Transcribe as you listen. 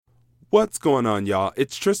What's going on, y'all?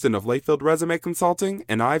 It's Tristan of Layfield Resume Consulting,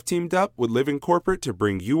 and I've teamed up with Living Corporate to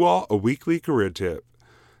bring you all a weekly career tip.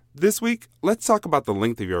 This week, let's talk about the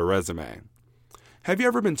length of your resume. Have you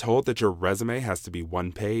ever been told that your resume has to be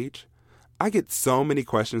one page? I get so many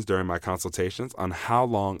questions during my consultations on how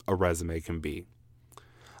long a resume can be.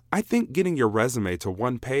 I think getting your resume to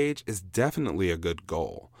one page is definitely a good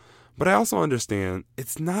goal, but I also understand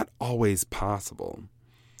it's not always possible.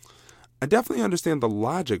 I definitely understand the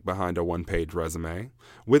logic behind a one-page resume.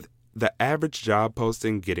 With the average job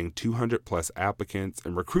posting getting 200 plus applicants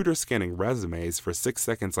and recruiters scanning resumes for 6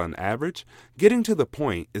 seconds on average, getting to the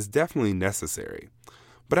point is definitely necessary.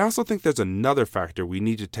 But I also think there's another factor we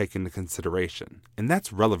need to take into consideration, and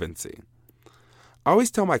that's relevancy. I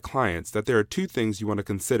always tell my clients that there are two things you want to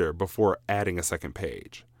consider before adding a second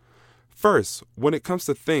page. First, when it comes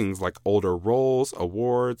to things like older roles,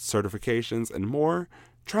 awards, certifications, and more,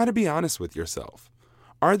 try to be honest with yourself.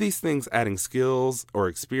 Are these things adding skills or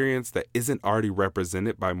experience that isn't already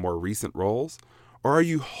represented by more recent roles? Or are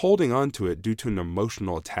you holding on to it due to an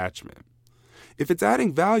emotional attachment? If it's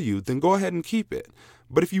adding value, then go ahead and keep it.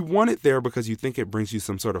 But if you want it there because you think it brings you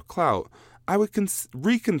some sort of clout, I would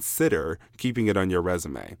reconsider keeping it on your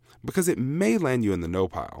resume because it may land you in the no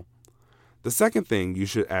pile. The second thing you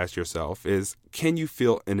should ask yourself is, can you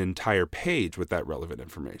fill an entire page with that relevant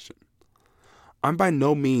information? I'm by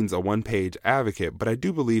no means a one-page advocate, but I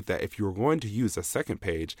do believe that if you are going to use a second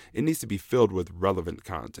page, it needs to be filled with relevant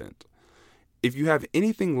content. If you have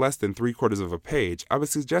anything less than 3/4 of a page, I would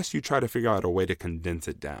suggest you try to figure out a way to condense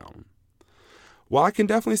it down. While I can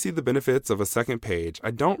definitely see the benefits of a second page, I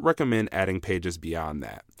don't recommend adding pages beyond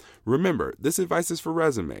that. Remember, this advice is for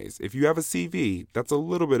resumes. If you have a CV, that's a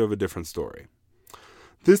little bit of a different story.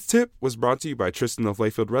 This tip was brought to you by Tristan of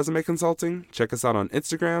Layfield Resume Consulting. Check us out on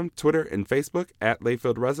Instagram, Twitter, and Facebook at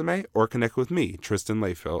Layfield Resume, or connect with me, Tristan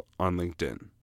Layfield, on LinkedIn.